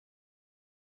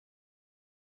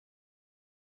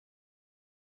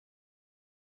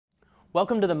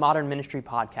Welcome to the Modern Ministry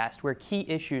Podcast, where key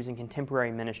issues in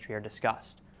contemporary ministry are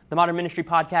discussed. The Modern Ministry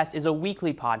Podcast is a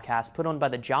weekly podcast put on by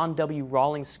the John W.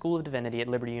 Rawlings School of Divinity at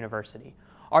Liberty University.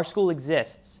 Our school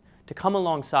exists to come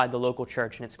alongside the local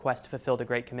church in its quest to fulfill the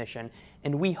Great Commission,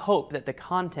 and we hope that the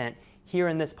content here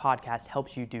in this podcast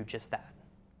helps you do just that.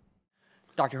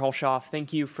 Dr. Hulshof,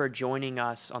 thank you for joining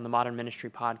us on the Modern Ministry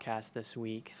Podcast this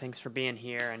week. Thanks for being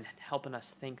here and helping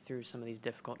us think through some of these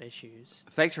difficult issues.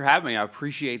 Thanks for having me. I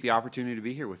appreciate the opportunity to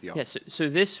be here with you. Yeah, so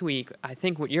this week, I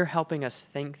think what you're helping us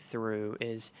think through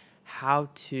is how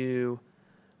to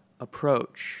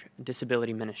approach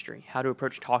disability ministry, how to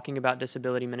approach talking about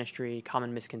disability ministry,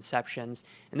 common misconceptions,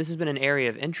 and this has been an area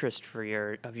of interest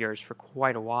of yours for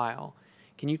quite a while.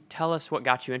 Can you tell us what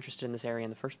got you interested in this area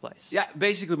in the first place? Yeah,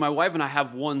 basically, my wife and I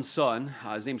have one son.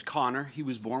 His name's Connor. He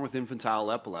was born with infantile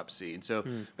epilepsy. And so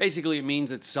basically it means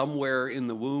that somewhere in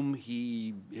the womb,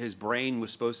 his brain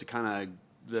was supposed to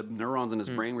the neurons in his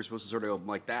brain were supposed to sort of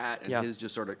go like that, and his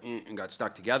just sort of and got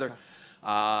stuck together.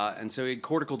 Okay. And so he had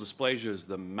cortical dysplasia is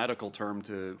the medical term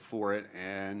for it.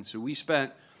 And so we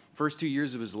spent first 2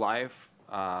 years of his life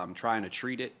trying to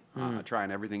treat it, trying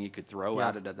everything you could throw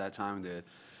at it at that time to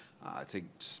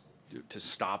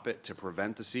stop it, to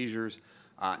prevent the seizures.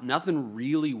 Nothing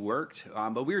really worked,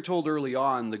 but we were told early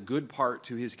on the good part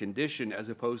to his condition, as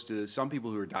opposed to some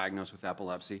people who are diagnosed with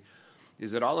epilepsy,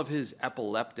 is that all of his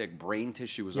epileptic brain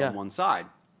tissue was on one side.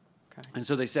 Okay. And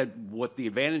so they said what the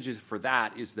advantage is for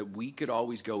that is that we could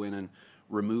always go in and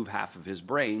remove half of his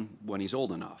brain when he's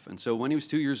old enough. And so when he was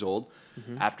 2 years old,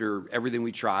 after everything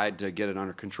we tried to get it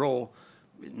under control,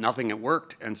 nothing had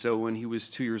worked, and so when he was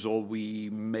 2 years old, we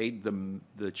made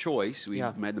the choice. We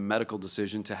made the medical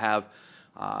decision to have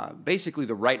basically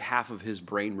the right half of his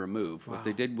brain removed. Wow. What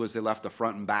they did was they left the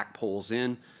front and back poles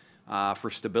in for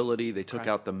stability. They took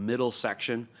out the middle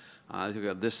section. They took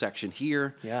out this section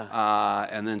here,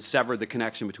 and then severed the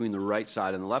connection between the right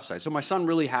side and the left side. So my son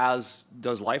really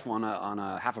does life on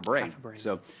a half a brain.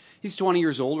 So he's 20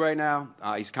 years old right now.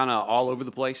 He's kind of all over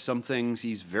the place. Some things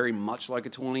he's very much like a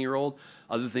 20-year-old.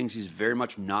 Other things he's very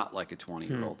much not like a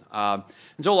 20-year-old. And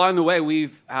so along the way,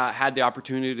 we've had the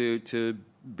opportunity to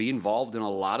be involved in a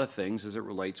lot of things as it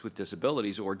relates with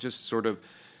disabilities, or just sort of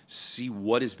see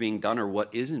what is being done or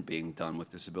what isn't being done with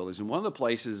disabilities. And one of the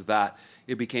places that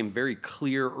it became very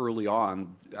clear early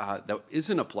on that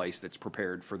isn't a place that's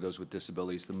prepared for those with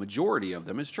disabilities, the majority of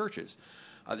them, is churches.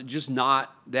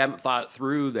 They haven't thought it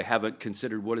through. They haven't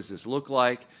considered what does this look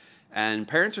like. And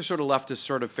parents are sort of left to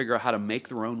sort of figure out how to make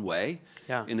their own way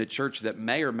in a church that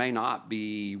may or may not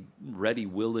be ready,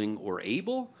 willing, or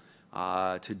able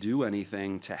to do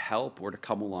anything to help or to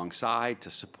come alongside,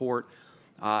 to support.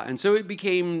 And so it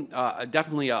became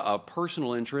definitely a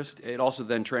personal interest. It also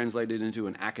then translated into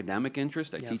an academic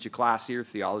interest. I teach a class here,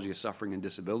 Theology of Suffering and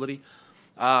Disability.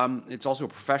 It's also a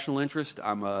professional interest.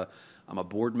 I'm a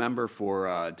board member for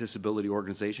a disability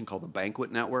organization called the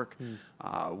Banquet Network.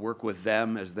 Work with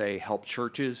them as they help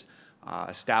churches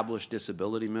establish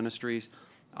disability ministries.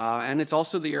 And it's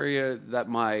also the area that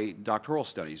my doctoral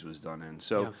studies was done in.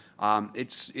 So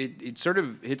it sort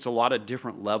of hits a lot of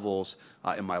different levels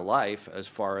in my life as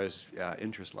far as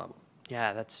interest level.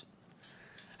 Yeah,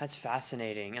 that's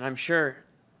fascinating. And I'm sure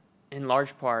in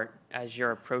large part, as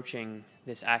you're approaching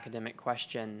this academic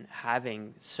question,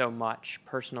 having so much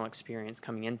personal experience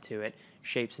coming into it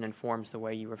shapes and informs the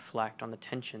way you reflect on the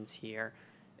tensions here,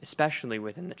 especially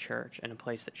within the church, and a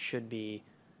place that should be,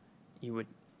 we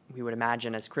would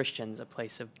imagine as Christians, a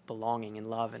place of belonging and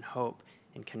love and hope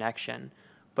and connection.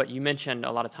 But you mentioned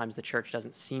a lot of times the church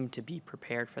doesn't seem to be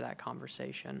prepared for that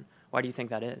conversation. Why do you think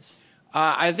that is?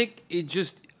 I think it's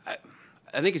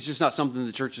just not something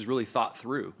the church has really thought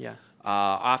through. Yeah.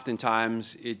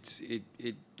 Oftentimes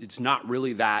it's not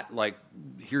really that, like,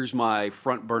 here's my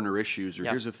front burner issues, or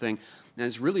here's the thing, and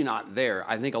it's really not there.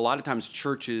 I think a lot of times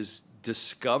churches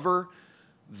discover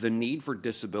the need for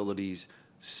disabilities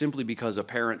simply because a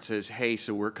parent says, hey,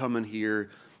 so we're coming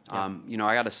here. I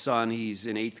got a son, he's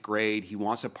in 8th grade. He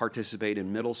wants to participate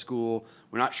in middle school.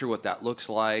 We're not sure what that looks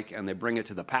like. And they bring it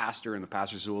to the pastor, and the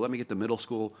pastor says, well, let me get the middle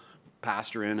school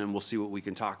pastor in, and we'll see what we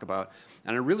can talk about.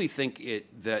 And I really think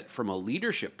that from a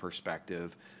leadership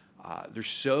perspective, there's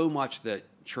so much that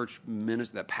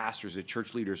that pastors, that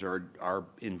church leaders are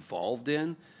involved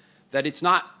in, that it's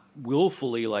not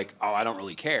willfully like, oh, I don't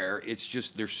really care. It's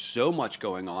just there's so much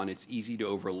going on. It's easy to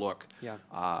overlook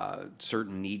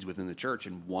certain needs within the church,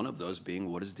 and one of those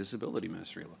being, what does disability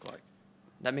ministry look like?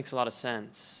 That makes a lot of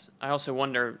sense. I also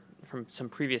wonder, from some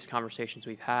previous conversations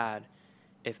we've had,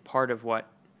 if part of what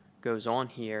goes on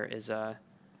here is a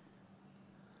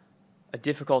a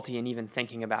difficulty in even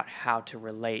thinking about how to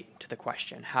relate to the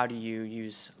question. How do you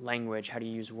use language? How do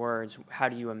you use words? How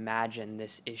do you imagine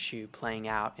this issue playing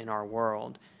out in our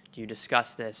world? Do you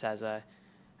discuss this as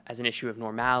an issue of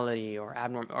normality or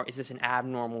abnormal, or is this an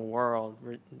abnormal world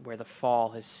where the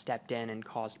fall has stepped in and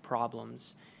caused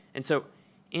problems? And so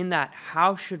in that,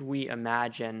 how should we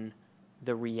imagine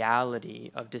the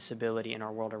reality of disability in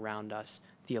our world around us,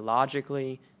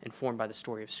 theologically, informed by the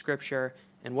story of Scripture?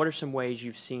 And what are some ways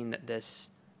you've seen that this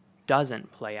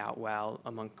doesn't play out well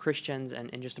among Christians and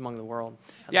just among the world?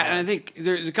 Yeah, and I think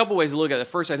there's a couple ways to look at it.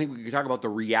 First, I think we could talk about the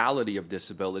reality of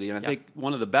disability. And I think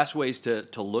one of the best ways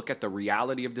to look at the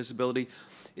reality of disability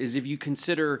is if you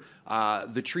consider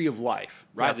the tree of life,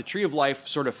 right? Yeah. The tree of life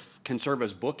sort of can serve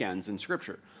as bookends in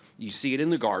Scripture. You see it in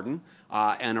the garden,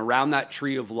 and around that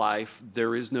tree of life,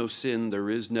 there is no sin, there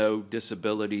is no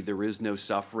disability, there is no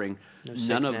suffering. No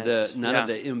none of sickness.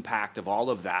 the impact of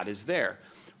all of that is there,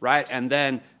 right? And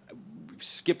then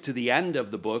skip to the end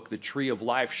of the book, the tree of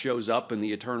life shows up in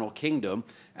the eternal kingdom,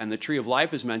 and the tree of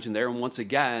life is mentioned there. And once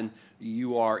again,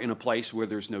 you are in a place where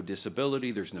there's no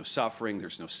disability, there's no suffering,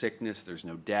 there's no sickness, there's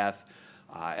no death.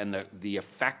 And the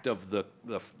effect of the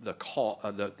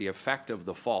effect of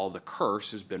the fall, the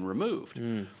curse, has been removed,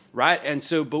 right? And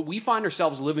so, but we find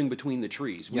ourselves living between the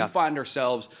trees. We find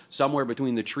ourselves somewhere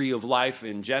between the tree of life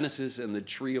in Genesis and the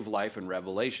tree of life in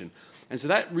Revelation. And so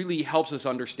that really helps us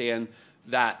understand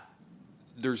that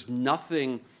there's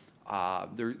nothing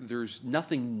there's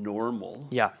nothing normal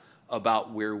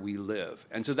about where we live.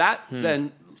 And so that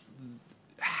then,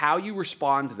 how you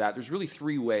respond to that, there's really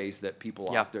three ways that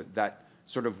people that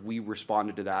sort of we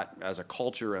responded to that as a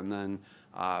culture, and then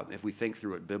if we think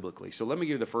through it biblically. So let me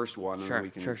give you the first one, and then we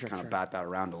can kind of bat that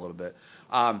around a little bit.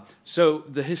 So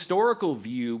the historical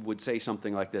view would say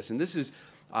something like this, and this is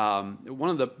one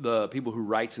of the people who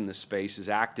writes in this space is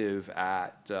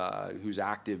who's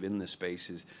active in this space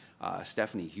is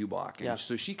Stephanie Hubach. And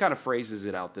so she kind of phrases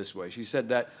it out this way. She said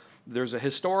that there's a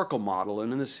historical model,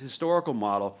 and in this historical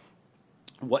model,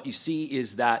 what you see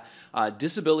is that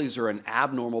disabilities are an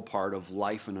abnormal part of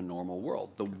life in a normal world.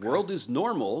 The world is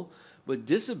normal, but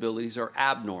disabilities are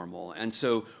abnormal. And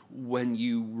so when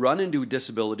you run into a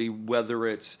disability, whether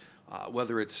it's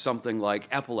something like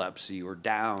epilepsy or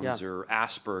Downs or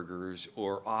Asperger's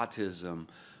or autism,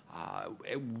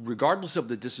 regardless of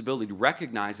the disability,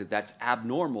 recognize that that's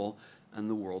abnormal and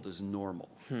the world is normal.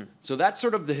 So that's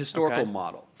sort of the historical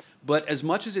model. But as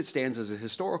much as it stands as a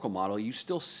historical model, you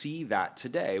still see that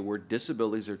today, where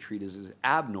disabilities are treated as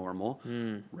abnormal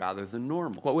rather than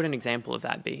normal. What would an example of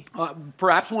that be?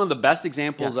 Perhaps one of the best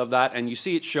examples of that, and you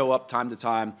see it show up time to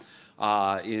time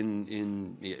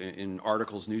in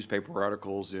articles, newspaper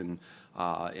articles, in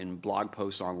blog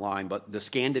posts online. But the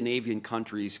Scandinavian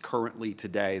countries currently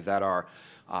today that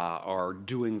are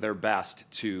doing their best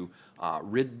to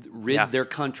rid their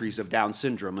countries of Down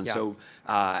syndrome, and so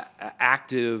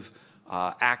active,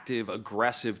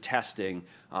 aggressive testing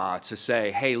to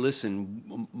say, hey,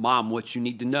 listen, Mom, what you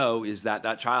need to know is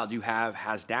that child you have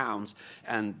has Downs,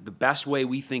 and the best way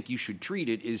we think you should treat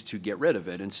it is to get rid of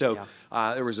it. And so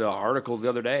there was an article the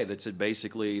other day that said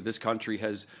basically this country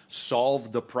has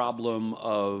solved the problem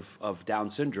of Down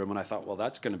syndrome, and I thought, well,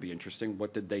 that's going to be interesting.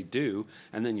 What did they do?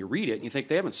 And then you read it, and you think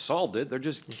they haven't solved it. They're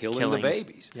just killing the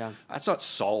babies. That's not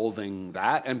solving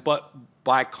that. But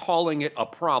by calling it a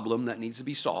problem that needs to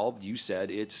be solved, you said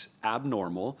it's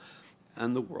abnormal,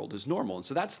 and the world is normal. And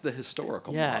so that's the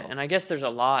historical model. And I guess there are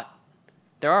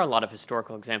a lot of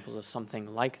historical examples of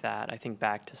something like that. I think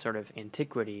back to sort of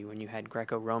antiquity, when you had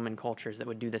Greco-Roman cultures that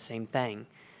would do the same thing.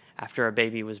 After a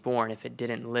baby was born, if it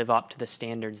didn't live up to the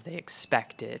standards they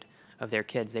expected of their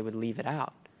kids, they would leave it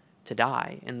out to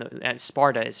die. And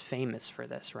Sparta is famous for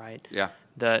this, right?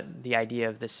 The idea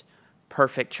of this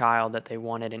perfect child that they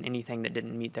wanted, and anything that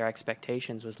didn't meet their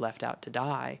expectations was left out to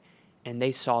die. And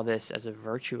they saw this as a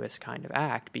virtuous kind of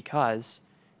act because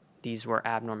these were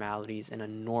abnormalities in a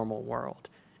normal world,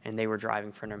 and they were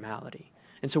driving for normality.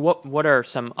 And so what are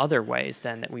some other ways,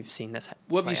 then, that we've seen this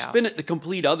Well, if you spin it the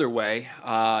complete other way,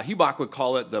 Hubach would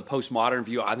call it the postmodern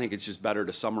view. I think it's just better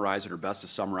to summarize it, or best to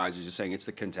summarize it, just saying it's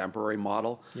the contemporary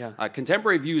model.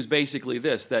 Contemporary view is basically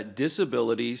this, that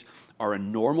disabilities are a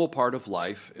normal part of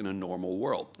life in a normal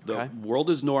world. The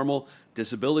world is normal.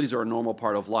 Disabilities are a normal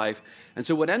part of life. And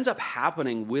so what ends up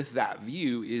happening with that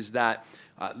view is that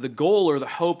The goal or the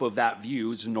hope of that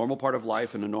view, it's a normal part of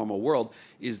life in a normal world,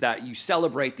 is that you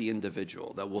celebrate the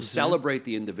individual, that we'll celebrate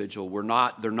the individual.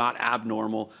 They're not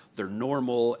abnormal, they're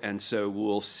normal, and so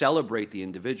we'll celebrate the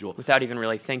individual. Without even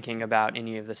really thinking about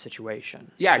any of the situation.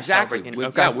 Yeah, Just exactly.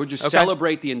 celebrate the- We'll just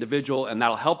celebrate the individual, and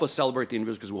that'll help us celebrate the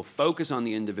individual because we'll focus on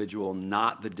the individual,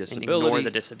 not the And disability. ignore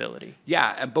the disability.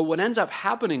 Yeah, but what ends up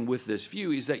happening with this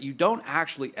view is that you don't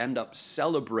actually end up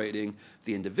celebrating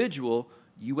the individual,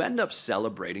 you end up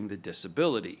celebrating the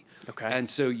disability. Okay. And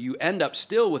so you end up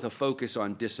still with a focus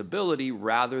on disability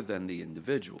rather than the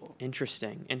individual.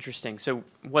 Interesting, interesting. So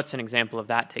what's an example of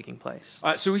that taking place?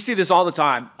 So we see this all the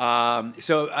time. I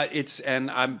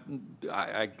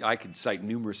could cite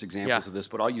numerous examples of this,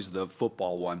 but I'll use the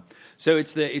football one. So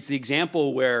it's the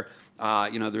example where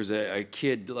there's a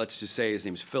kid, let's just say his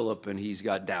name's Philip, and he's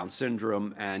got Down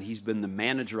syndrome, and he's been the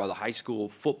manager of the high school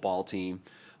football team,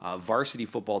 varsity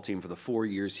football team for the 4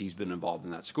 years he's been involved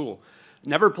in that school.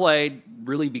 Never played,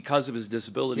 really, because of his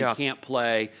disability. Yeah. Can't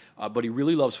play, but he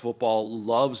really loves football.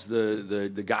 Loves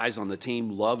the guys on the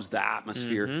team. Loves the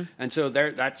atmosphere, and so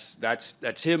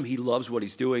that's him. He loves what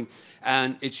he's doing,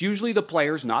 and it's usually the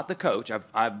players, not the coach.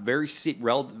 I've very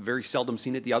seldom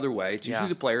seen it the other way. It's usually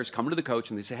the players come to the coach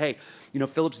and they say, "Hey,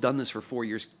 Philip's done this for 4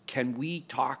 years. Can we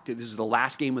talk to? This is the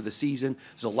last game of the season.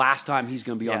 This is the last time he's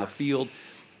going to be on the field.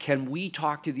 Can we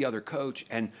talk to the other coach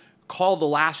and call the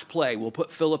last play? We'll put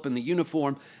Philip in the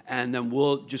uniform, and then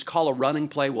we'll just call a running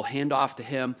play. We'll hand off to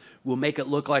him. We'll make it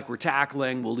look like we're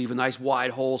tackling. We'll leave a nice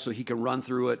wide hole so he can run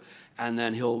through it, and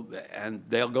then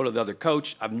they'll go to the other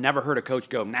coach." I've never heard a coach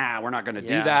go, "Nah, we're not going to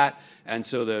do that." And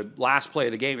so the last play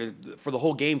of the game, for the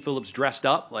whole game, Philip's dressed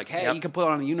up like, "Hey, you can put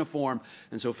on a uniform."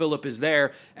 And so Philip is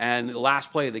there, and the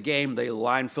last play of the game, they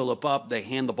line Philip up. They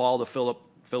hand the ball to Philip.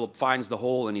 Philip finds the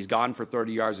hole, and he's gone for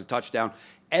 30 yards, a touchdown.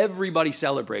 Everybody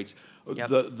celebrates.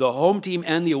 The home team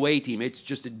and the away team. It's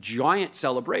just a giant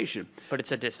celebration. But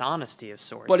it's a dishonesty of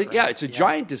sorts. But right? it's a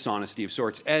giant dishonesty of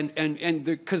sorts. And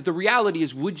because the reality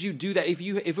is, would you do that if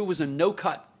it was a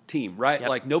no-cut team, right?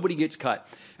 Like nobody gets cut.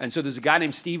 And so there's a guy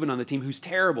named Steven on the team who's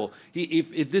terrible.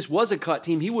 If this was a cut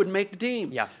team, he wouldn't make the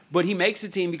team. Yeah. But he makes the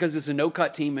team because it's a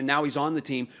no-cut team, and now he's on the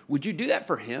team. Would you do that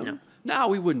for him? No,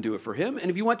 we wouldn't do it for him. And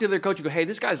if you went to their coach and go, "Hey,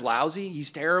 this guy's lousy, he's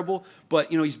terrible,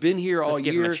 but he's been here all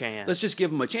year. Let's give him a chance. Let's just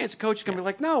give him a chance." The coach is going to be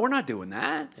like, "No, we're not doing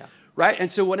that." Yeah. Right?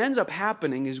 And so what ends up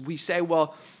happening is we say,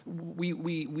 well,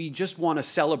 we just want to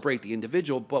celebrate the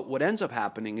individual, but what ends up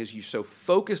happening is you're so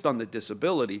focused on the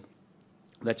disability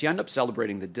that you end up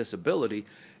celebrating the disability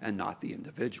and not the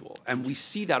individual. And we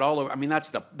see that all over. I mean, that's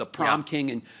the prom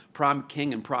king and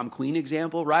prom queen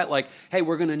example, right? Like, hey,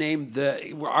 we're going to name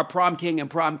our prom king and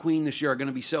prom queen this year are going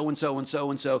to be so and so and so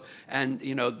and so, and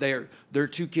they're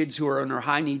two kids who are in our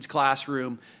high needs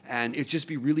classroom, and it'd just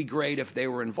be really great if they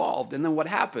were involved. And then what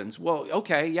happens? Well,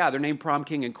 okay, they're named prom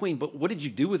king and queen, but what did you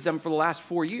do with them for the last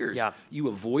 4 years? Yeah. You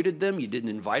avoided them. You didn't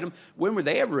invite them. When were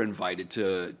they ever invited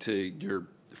to your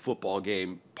football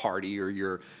game party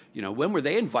or when were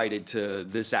they invited to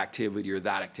this activity or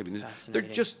that activity? They're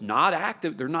just not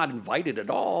active. They're not invited at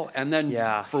all. And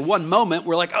then for one moment,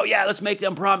 we're like, "Oh yeah, let's make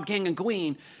them prom king and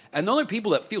queen." And the only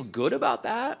people that feel good about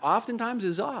that oftentimes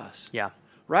is us. Yeah.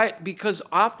 Right? Because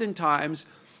oftentimes,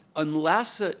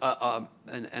 unless an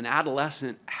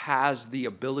adolescent has the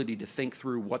ability to think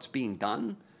through what's being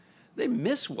done, they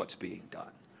miss what's being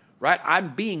done. Right?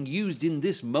 I'm being used in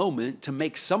this moment to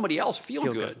make somebody else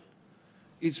feel good.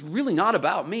 It's really not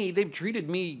about me. They've treated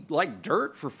me like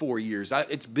dirt for 4 years.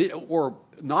 It's been or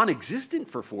non-existent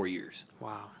for 4 years.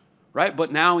 Wow. Right?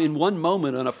 But now in one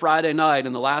moment on a Friday night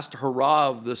in the last hurrah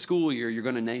of the school year, you're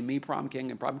going to name me prom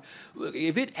king and prom.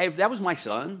 If that was my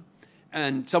son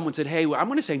and someone said, "Hey, I'm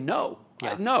going to say no."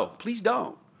 No, please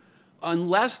don't.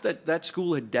 Unless that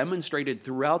school had demonstrated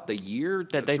throughout the year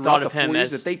that they thought of him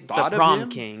as the prom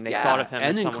king. They thought of him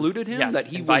and as included him. That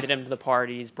he invited him to the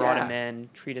parties, brought him in,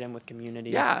 treated him with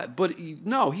community. Yeah, but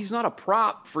no, he's not a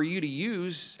prop for you to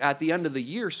use at the end of the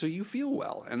year so you feel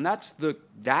well. And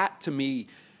that to me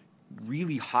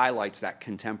really highlights that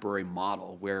contemporary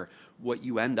model where what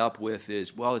you end up with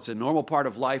is, well, it's a normal part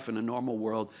of life in a normal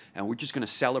world, and we're just going to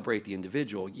celebrate the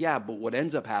individual. Yeah, but what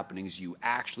ends up happening is you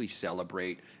actually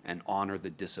celebrate and honor the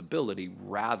disability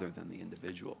rather than the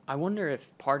individual. I wonder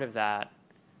if part of that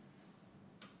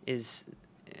is,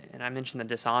 and I mentioned the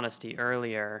dishonesty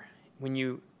earlier, when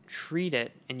you treat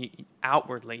it and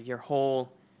outwardly, your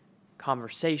whole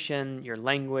conversation, your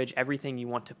language, everything you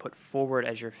want to put forward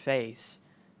as your face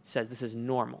says this is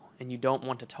normal, and you don't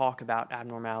want to talk about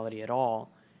abnormality at all.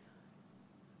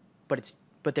 But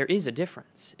there is a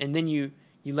difference, and then you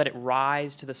let it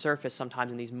rise to the surface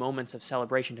sometimes in these moments of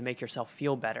celebration to make yourself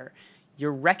feel better.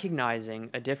 you're recognizing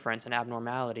a difference, an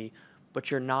abnormality,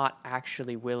 but you're not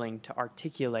actually willing to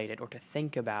articulate it or to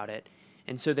think about it.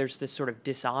 And so there's this sort of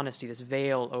dishonesty, this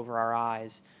veil over our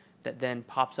eyes that then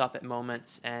pops up at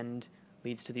moments and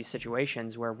leads to these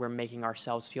situations where we're making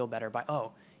ourselves feel better by,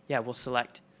 oh, yeah, we'll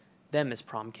select them as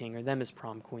prom king or them as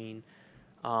prom queen.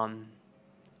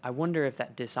 I wonder if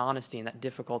that dishonesty and that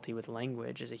difficulty with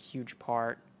language is a huge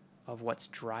part of what's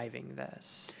driving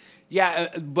this.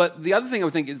 Yeah, but the other thing I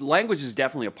would think is language is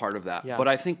definitely a part of that. Yeah. But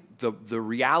I think the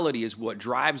reality is what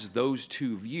drives those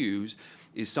two views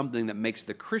is something that makes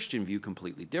the Christian view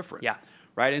completely different. Yeah.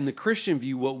 Right? In the Christian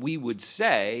view, what we would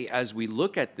say as we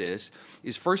look at this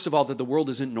is, first of all, that the world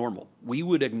isn't normal. We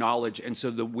would acknowledge, and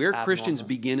so where Christians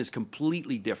begin is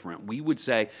completely different. We would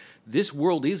say, this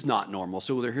world is not normal.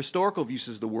 So their historical view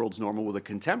says the world's normal, with a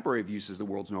contemporary view says the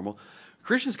world's normal.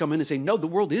 Christians come in and say, no, the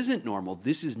world isn't normal.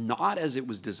 This is not as it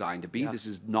was designed to be. Yeah. This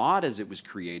is not as it was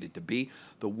created to be.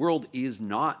 The world is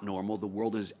not normal. The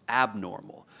world is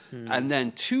abnormal. And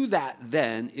then to that,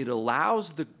 then, it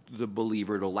allows the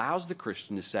believer, it allows the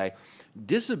Christian to say,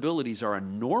 disabilities are a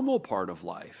normal part of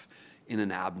life in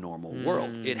an abnormal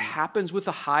world. It happens with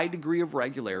a high degree of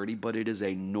regularity, but it is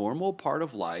a normal part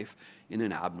of life in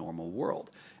an abnormal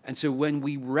world. And so when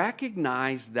we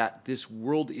recognize that this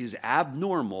world is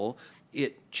abnormal,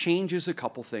 it changes a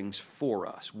couple things for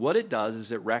us. What it does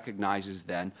is it recognizes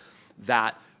then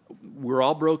that we're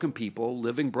all broken people,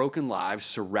 living broken lives,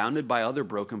 surrounded by other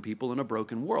broken people in a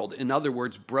broken world. In other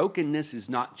words, brokenness is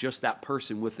not just that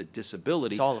person with a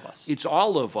disability. It's all of us. It's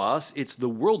all of us. It's the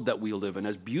world that we live in.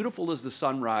 As beautiful as the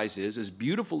sunrise is, as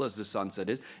beautiful as the sunset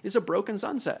is a broken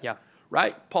sunset. Yeah.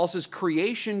 Right? Paul says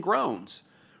creation groans.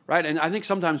 Right? And I think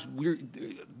sometimes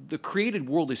the created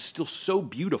world is still so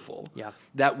beautiful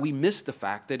that we miss the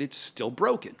fact that it's still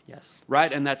broken. Yes.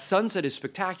 Right? And that sunset is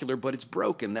spectacular, but it's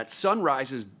broken. That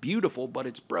sunrise is beautiful, but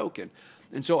it's broken.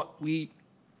 And so we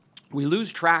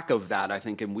lose track of that, I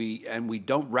think, and we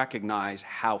don't recognize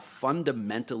how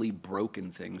fundamentally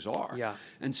broken things are. Yeah.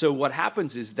 And so what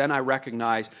happens is then I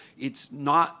recognize it's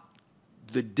not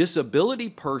the disability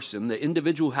person, the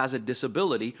individual who has a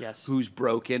disability who's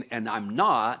broken, and I'm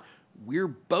not, we're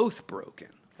both broken.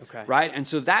 Okay. Right? And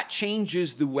so that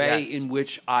changes the way in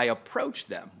which I approach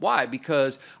them. Why?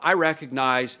 Because I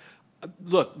recognize,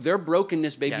 look, their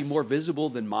brokenness may be more visible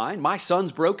than mine. My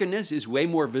son's brokenness is way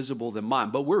more visible than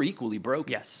mine, but we're equally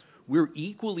broken. Yes. We're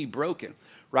equally broken.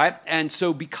 Right? And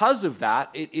so because of that,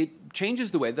 it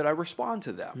changes the way that I respond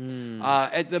to them.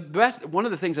 One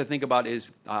of the things I think about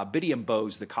is Biddy and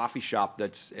Bo's, the coffee shop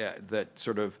that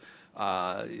sort of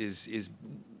is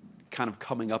kind of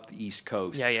coming up the East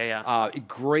Coast. A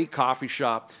great coffee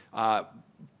shop.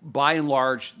 By and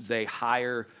large, they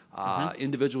hire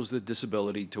individuals with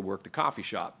disability to work the coffee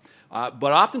shop.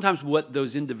 But oftentimes what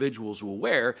those individuals will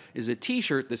wear is a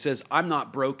T-shirt that says, I'm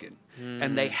not broken.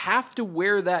 And they have to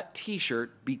wear that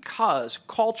T-shirt because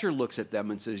culture looks at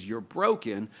them and says, you're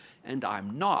broken and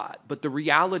I'm not. But the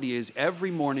reality is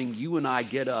every morning you and I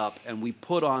get up and we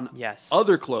put on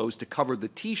other clothes to cover the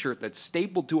T-shirt that's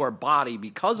stapled to our body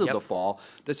because of the fall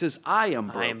that says, I am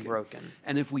broken. I am broken.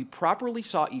 And if we properly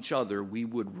saw each other, we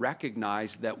would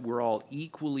recognize that we're all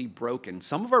equally broken.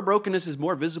 Some of our brokenness is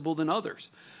more visible than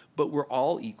others, but we're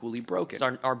all equally broken.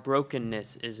 So our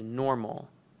brokenness is normal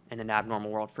in an abnormal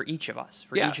world for each of us.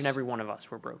 For each and every one of us,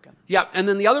 we're broken. Yeah, and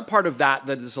then the other part of that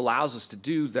this allows us to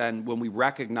do then when we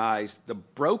recognize the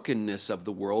brokenness of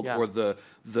the world or the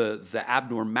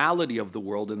abnormality of the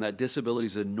world and that disability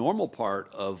is a normal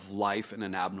part of life in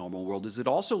an abnormal world is it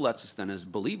also lets us then as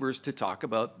believers to talk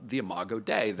about the Imago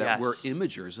Dei, that we're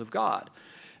imagers of God.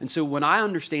 And so when I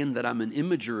understand that I'm an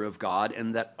imager of God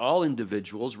and that all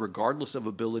individuals, regardless of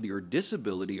ability or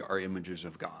disability, are imagers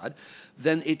of God,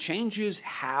 then it changes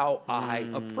how I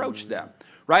approach them,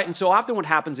 right? And so often what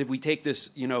happens if we take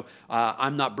this,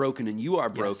 I'm not broken and you are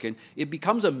broken, it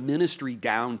becomes a ministry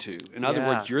down to. In other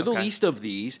words, you're the least of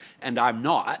these and I'm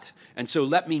not, and so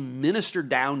let me minister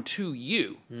down to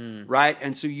you, right?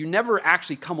 And so you never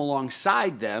actually come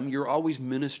alongside them. You're always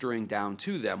ministering down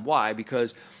to them. Why?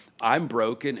 Because I'm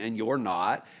broken and you're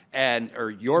not, or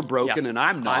you're broken and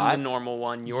I'm not. I'm the normal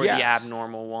one, you're the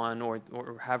abnormal one, or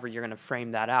however you're going to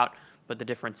frame that out. But the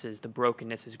difference is the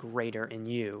brokenness is greater in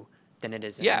you than it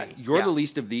is in me. You're the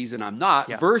least of these and I'm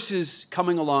not, versus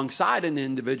coming alongside an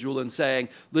individual and saying,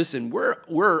 listen,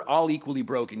 we're all equally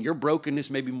broken. Your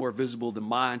brokenness may be more visible than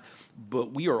mine,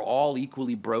 but we are all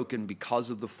equally broken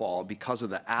because of the fall, because of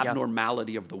the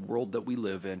abnormality of the world that we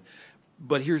live in.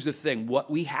 But here's the thing, what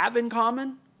we have in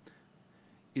common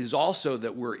is also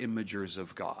that we're imagers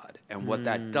of God. And what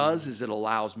that does is it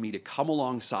allows me to come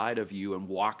alongside of you and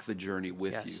walk the journey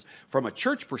with Yes. you. From a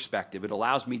church perspective, it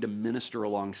allows me to minister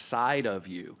alongside of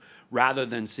you rather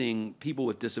than seeing people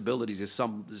with disabilities as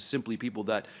simply people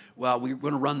that, well, we're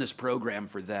going to run this program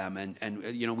for them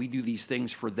and we do these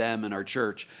things for them in our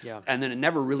church. Yeah. And then it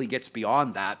never really gets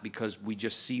beyond that because we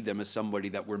just see them as somebody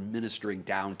that we're ministering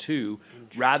down to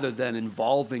rather than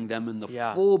involving them in the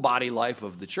Yeah. full body life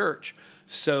of the church,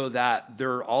 so that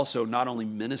they're also not only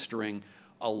ministering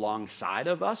alongside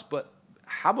of us, but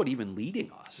how about even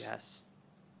leading us? Yes.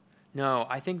 No,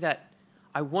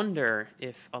 I wonder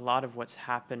if a lot of what's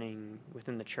happening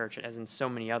within the church, as in so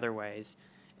many other ways,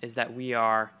 is that we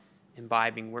are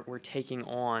imbibing, we're taking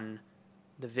on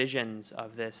the visions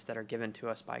of this that are given to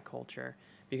us by culture.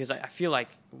 Because I feel like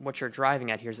what you're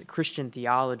driving at here is that Christian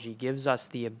theology gives us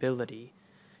the ability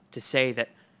to say that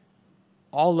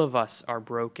all of us are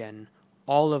broken,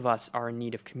 all of us are in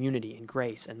need of community and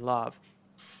grace and love.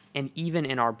 And even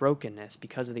in our brokenness,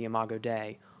 because of the Imago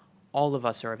Dei, all of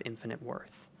us are of infinite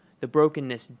worth. The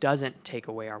brokenness doesn't take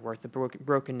away our worth. The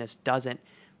brokenness doesn't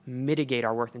mitigate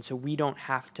our worth. And so we don't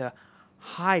have to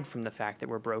hide from the fact that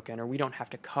we're broken, or we don't have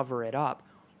to cover it up.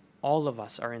 All of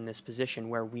us are in this position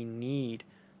where we need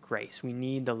grace. We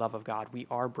need the love of God. We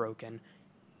are broken,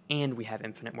 and we have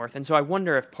infinite worth. And so I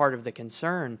wonder if part of the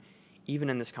concern,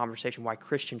 even in this conversation, why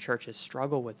Christian churches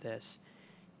struggle with this,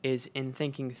 is in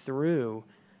thinking through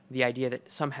the idea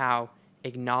that somehow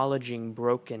acknowledging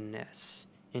brokenness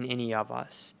in any of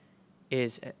us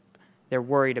they're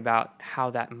worried about how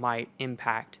that might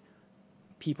impact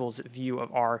people's view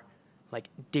of our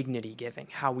dignity giving,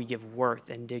 how we give worth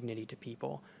and dignity to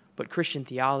people. But Christian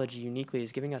theology uniquely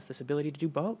is giving us this ability to do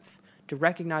both, to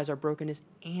recognize our brokenness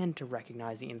and to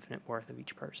recognize the infinite worth of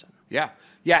each person. Yeah.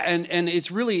 Yeah. And it's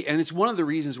one of the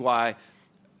reasons why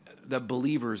the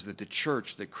believers, that the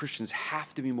church, that Christians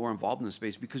have to be more involved in this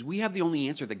space, because we have the only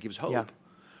answer that gives hope. Yeah.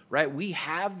 Right? We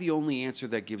have the only answer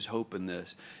that gives hope in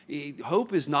this.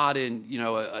 Hope is not in,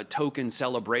 a token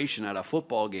celebration at a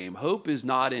football game. Hope is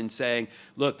not in saying,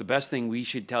 look, the best thing we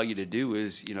should tell you to do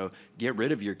is, get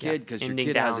rid of your kid because your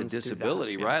kid has a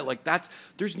disability, right?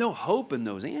 There's no hope in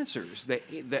those answers.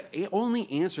 The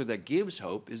only answer that gives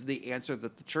hope is the answer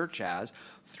that the church has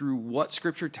through what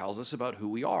Scripture tells us about who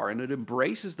we are. And it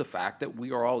embraces the fact that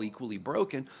we are all equally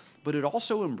broken, but it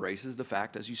also embraces the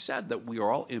fact, as you said, that we are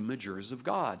all imagers of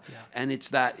God. Yeah. And it's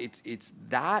that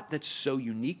that's so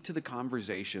unique to the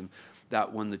conversation,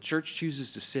 that when the church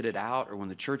chooses to sit it out, or when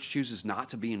the church chooses not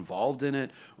to be involved in it,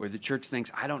 or the church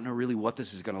thinks, I don't know really what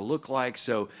this is going to look like,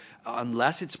 so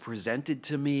unless it's presented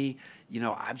to me,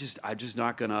 I'm just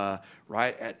not going to,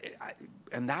 right?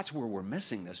 And that's where we're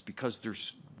missing this, because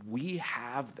we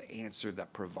have the answer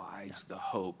that provides the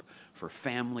hope for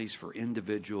families, for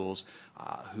individuals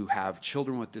who have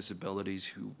children with disabilities,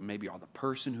 who maybe are the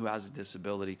person who has a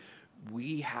disability.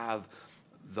 We have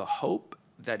the hope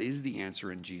that is the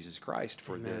answer in Jesus Christ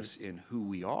for Amen. this, in who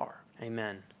we are.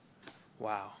 Amen.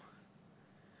 Wow.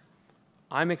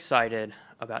 I'm excited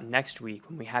about next week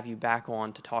when we have you back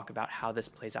on to talk about how this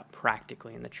plays out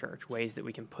practically in the church, ways that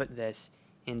we can put this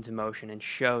into motion and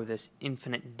show this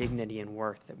infinite dignity and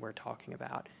worth that we're talking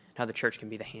about, and how the church can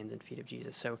be the hands and feet of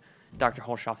Jesus. So, Dr.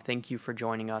 Hulshof, thank you for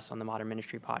joining us on the Modern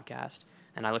Ministry Podcast,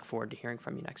 and I look forward to hearing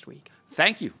from you next week.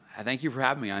 Thank you. Thank you for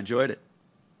having me. I enjoyed it.